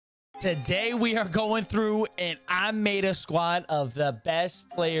Today we are going through and I made a squad of the best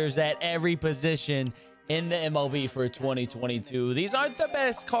players at every position in the MLB for 2022. These aren't the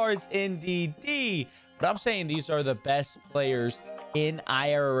best cards in DD, but I'm saying these are the best players in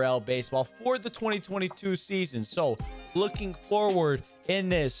IRL baseball for the 2022 season. So looking forward in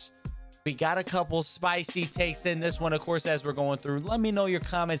this, we got a couple spicy takes in this one, of course, as we're going through. Let me know your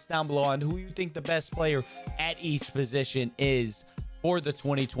comments down below on who you think the best player at each position is for the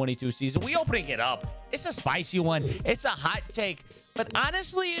 2022 season. We opening it up. It's a spicy one. It's a hot take, but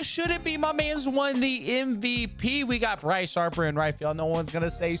honestly, it shouldn't be. My man's won the MVP. We got Bryce, Harper in right field. No one's gonna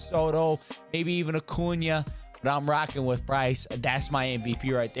say Soto, maybe even Acuna, but I'm rocking with Bryce. That's my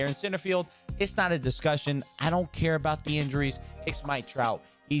MVP right there. In center field, it's not a discussion. I don't care about the injuries. It's Mike Trout.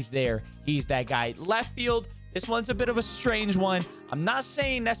 He's there. He's that guy. Left field, this one's a bit of a strange one. I'm not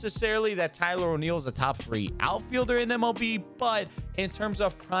saying necessarily that Tyler O'Neill's a top 3 outfielder in MLB, but in terms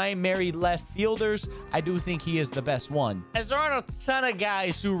of primary left fielders, I do think he is the best one. As there aren't a ton of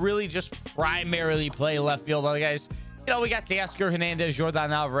guys who really just primarily play left field. Guys, you know, we got Teoscar Hernandez,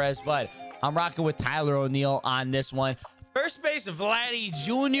 Jordan Alvarez, but I'm rocking with Tyler O'Neill on this one. First base, Vladdy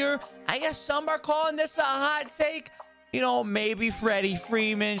Jr. I guess some are calling this a hot take. You know, maybe Freddie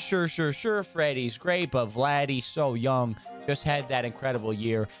Freeman. Sure. Freddie's great, but Vladdy's so young. Just had that incredible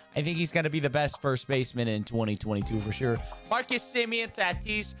year. I think he's going to be the best first baseman in 2022 for sure. Marcus Semien,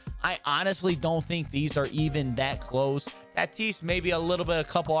 Tatis. I honestly don't think these are even that close. Tatis, maybe a little bit, a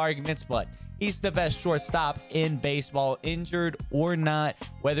couple arguments, but he's the best shortstop in baseball, injured or not,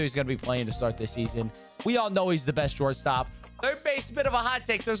 whether he's going to be playing to start this season. We all know he's the best shortstop. Third base, a bit of a hot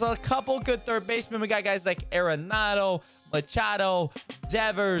take. There's a couple good third basemen. We got guys like Arenado, Machado,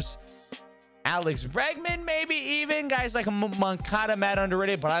 Devers, Alex Bregman, maybe even guys like Moncada, Matt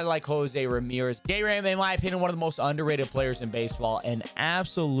underrated, but I like Jose Ramirez. J-Ram, in my opinion, one of the most underrated players in baseball, an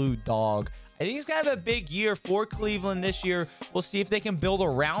absolute dog. I think he's going to have a big year for Cleveland this year. We'll see if they can build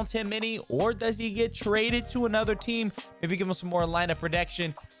around him any, or does he get traded to another team? Maybe give him some more lineup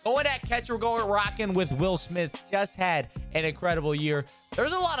protection. Going at catcher, we're going rocking with Will Smith. Just had an incredible year.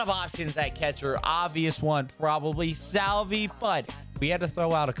 There's a lot of options at catcher. Obvious one, probably Salvi, but we had to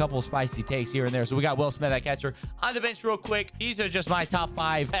throw out a couple of spicy takes here and there. So we got Will Smith at catcher. On the bench real quick, these are just my top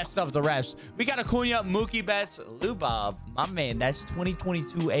 5 best of the refs. We got Acuna, Mookie Betts, Lou Bob. My man, that's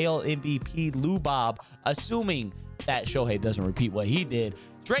 2022 AL MVP Lou Bob, assuming that Shohei doesn't repeat what he did.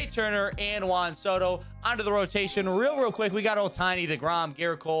 Trey Turner and Juan Soto. Onto the rotation real quick. We got Ohtani, DeGrom,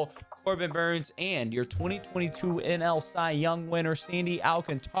 Garrett Cole, Corbin Burns, and your 2022 NL Cy Young winner, Sandy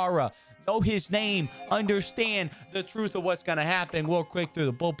Alcantara. Know his name, understand the truth of what's going to happen. Real quick through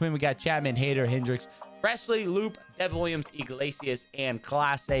the bullpen, we got Chapman, Hader, Hendricks, Presley, Loop, Devin Williams, Iglesias, and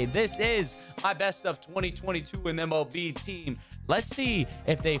Clase. This is my best of 2022 in MLB team. Let's see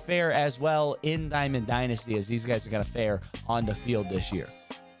if they fare as well in Diamond Dynasty as these guys are going to fare on the field this year.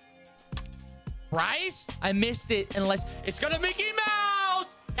 Bryce, I missed it unless it's going to Mickey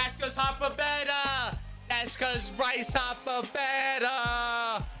Mouse. That's because Harper better. That's because Bryce Harper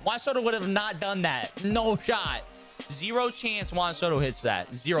better. Juan Soto would have not done that. No shot. Zero chance Juan Soto hits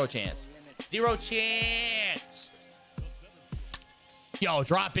that. Zero chance. Zero chance. Yo,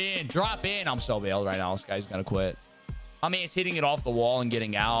 drop in. Drop in. I'm so bailed right now. This guy's going to quit. I mean, it's hitting it off the wall and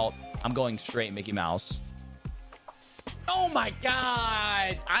getting out. I'm going straight Mickey Mouse. Oh, my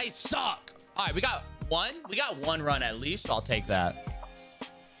God. I suck. All right, we got one. We got one run at least. So I'll take that.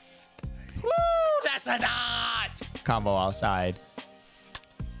 Woo, that's a dot. Combo outside.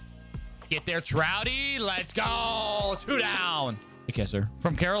 Get there, Trouty. Let's go. 2 down. A kisser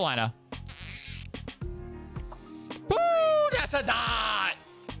from Carolina. Woo, that's a dot.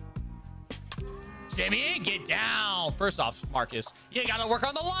 Semien, get down. First off, Marcus, you got to work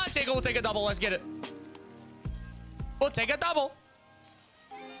on the launch angle. We'll take a double. Let's get it. We'll take a double.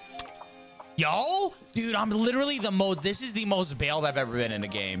 Yo, dude, I'm literally the most. This is the most bailed I've ever been in a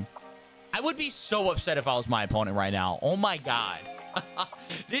game. I would be so upset if I was my opponent right now. Oh, my God.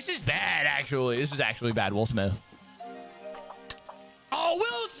 This is bad, actually. This is actually bad. Will Smith. Oh,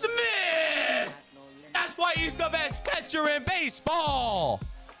 Will Smith. That's why he's the best catcher in baseball.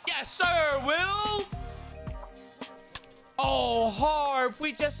 Yes, sir, Will. Oh, Harp.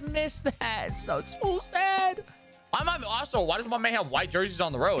 We just missed that. So sad. Why does my man have white jerseys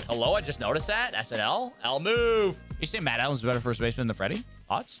on the road? Hello, I just noticed that. That's an L. L move. You say Matt Allen's a better first baseman than Freddie?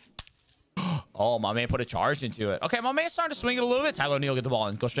 Thoughts? Oh, my man put a charge into it. Okay, my man's starting to swing it a little bit. Tyler O'Neill get the ball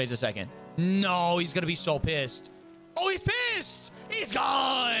and go straight to second. No, he's going to be so pissed. Oh, he's pissed. He's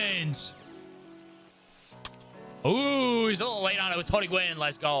gone. Ooh, he's a little late on it with Tony Gwynn.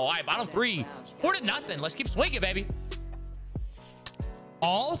 Let's go. All right, bottom 3. 4-0. Let's keep swinging, baby.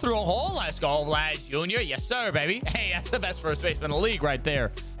 All through a hole. Let's go, Vlad Jr. Yes, sir, baby. Hey, that's the best first baseman in the league right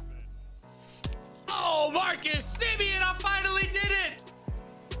there. Oh, Marcus Semien, I finally did it.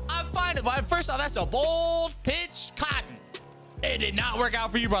 I finally. First off, that's a bold pitch, Cotton. It did not work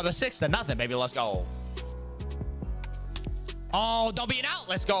out for you, brother. 6-0, baby. Let's go. Oh, don't be an out.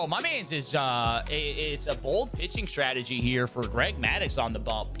 Let's go. My man's is it's a bold pitching strategy here for Greg Maddux on the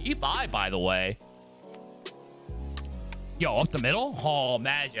bump. P5, by the way. Yo, up the middle. Oh,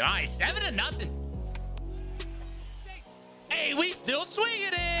 imagine. All right, 7-0. Hey, we still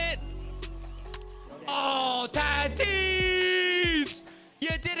swinging it. Oh, Tatis. You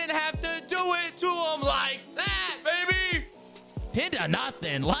didn't have to do it to him like that, baby.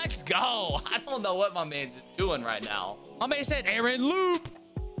 10-0. Let's go. I don't know what my man's just doing right now. My man said Aaron Loop.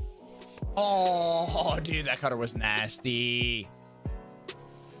 Oh, dude, that cutter was nasty.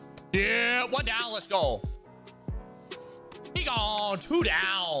 Yeah, 1 down. Let's go. He gone. 2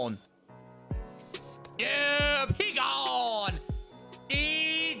 down. Yep, he gone.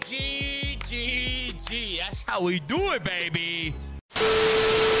 G. That's how we do it, baby.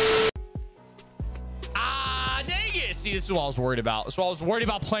 Ah, dang it. See, this is what I was worried about. This is what I was worried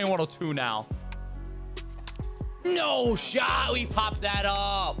about playing 102 now. No shot. We popped that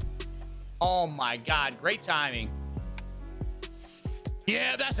up. Oh, my God. Great timing.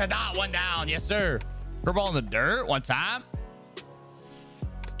 Yeah, that's a dot. 1 down. Yes, sir. Curveball in the dirt 1 time.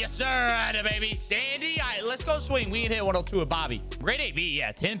 Yes, sir. Atta, baby. Sandy. All right, let's go swing. We can hit 102 with Bobby. Great AB.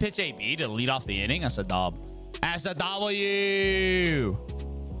 Yeah, 10-pitch AB to lead off the inning. That's a dub. That's a W.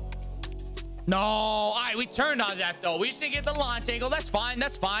 No. All right, we turned on that, though. We just didn't get the launch angle. That's fine.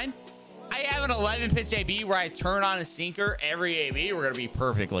 That's fine. I have an 11-pitch AB where I turn on a sinker every AB. We're going to be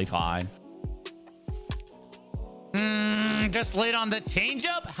perfectly fine. Just late on the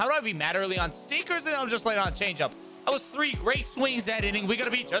changeup. How do I be mad early on sinkers and I'm just late on changeup? That was 3 great swings that inning. We're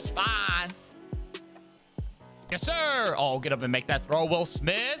going to be just fine. Yes, sir. Oh, get up and make that throw, Will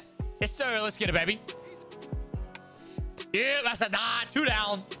Smith. Yes, sir. Let's get it, baby. Yeah, that's a dot. 2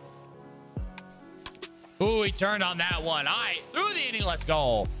 down. Ooh, he turned on that one. All right, through the inning. Let's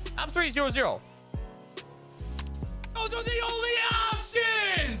go. I'm 3-0-0. Those are the only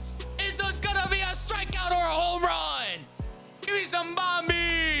options. It's just going to be a strikeout or a home run. Give me some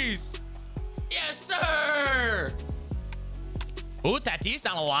bombies. Yes, sir. Ooh, Tatis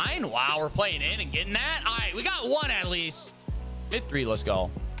on the line. Wow, we're playing in and getting that. All right, we got 1 at least. Mid-3, let's go.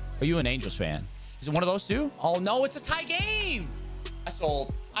 Are you an Angels fan? Is it one of those two? Oh, no, it's a tie game. I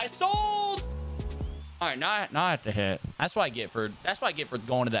sold. All right, now I have to hit. That's what I get for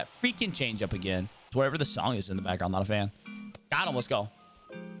going to that freaking changeup again. It's whatever the song is in the background. Not a fan. Got him. Let's go.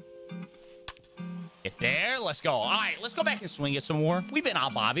 Get there. Let's go. All right, let's go back and swing it some more. We've been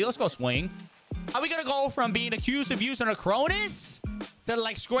out, Bobby. Let's go swing. Are we gonna go from being accused of using a Cronus to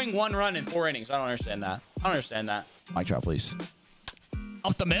like scoring 1 run in 4 innings? I don't understand that. Mike Trout, please.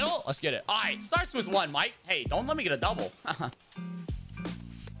 Up the middle. Let's get it. All right, starts with 1, Mike. Hey, don't let me get a double.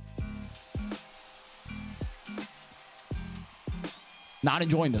 Not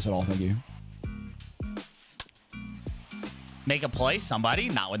enjoying this at all, thank you. Make a play, somebody.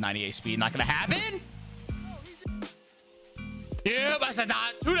 Not with 98 speed. Not gonna happen. Yeah, that's a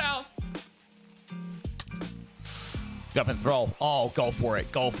dot. 2 down. Get up and throw. Oh, go for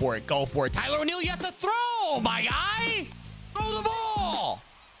it. Tyler O'Neill, you have to throw, my guy. Throw the ball.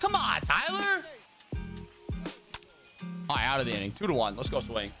 Come on, Tyler. All right, out of the inning. 2-1. Let's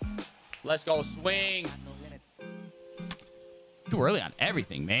go swing. Too early on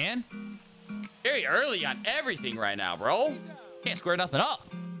everything, man. Very early on everything right now, bro. Can't square nothing up.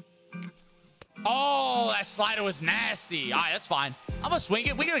 Oh, that slider was nasty. All right, that's fine. I'm gonna swing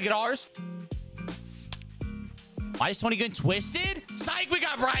it. We're gonna get ours. Why is Tony getting twisted? Psych, we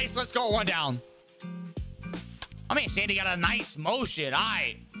got Bryce. Let's go. 1 down. I mean, Sandy got a nice motion. All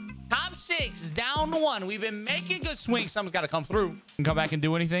right. Top 6 is down 1. We've been making good swings. Something's got to come through. Can come back and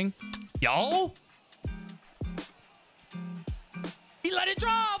do anything. Yo. He let it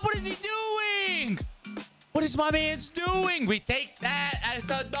drop. What is he doing? What is my man's doing? We take that as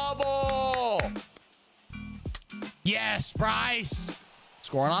a double. Yes, Bryce.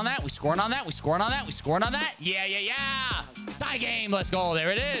 Scoring on that. We scoring on that. Yeah. Tie game. Let's go.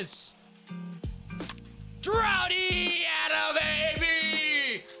 There it is. Trouty, atta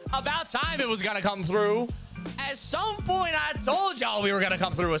baby. About time it was going to come through. At some point, I told y'all we were going to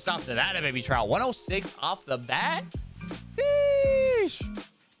come through with something. Atta baby, Trout. 106 off the bat. Sheesh.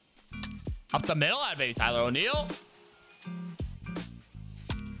 Up the middle, atta baby, Tyler O'Neill.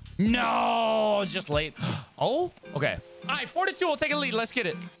 No, it's just late. Oh, okay. All right, 4-2. We'll take a lead. Let's get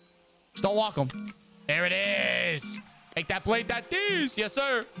it. Just don't walk them. There it is. Make that play that these. Yes,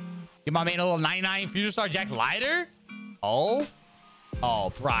 sir. Give my man a little 99 Future Star Jack Lighter. Oh.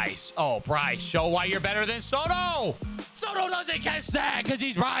 Oh, Bryce. Oh, Bryce. Show why you're better than Soto. Soto doesn't catch that because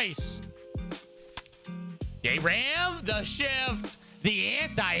he's Bryce. J-Ram, the shift. The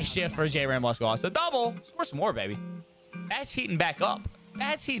anti-shift for J-Ram. Let's go. It's a double. Score some more, baby. That's heating back up.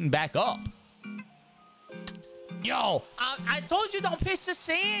 That's heating back up. Yo, I told you don't pitch to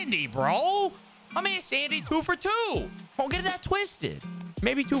Sandy, bro. I mean, Sandy 2 for 2. Don't get that twisted.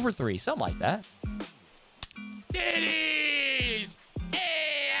 Maybe 2 for 3. Something like that. Titties.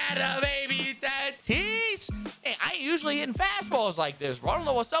 Hey, Ada, baby, Tatis. Hey, I ain't usually hitting fastballs like this, bro. I don't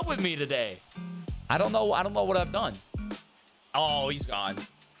know what's up with me today. I don't know what I've done. Oh, he's gone.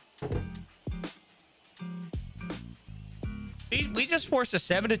 We just forced a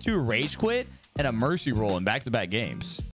 7-2 rage quit and a mercy roll in back-to-back games.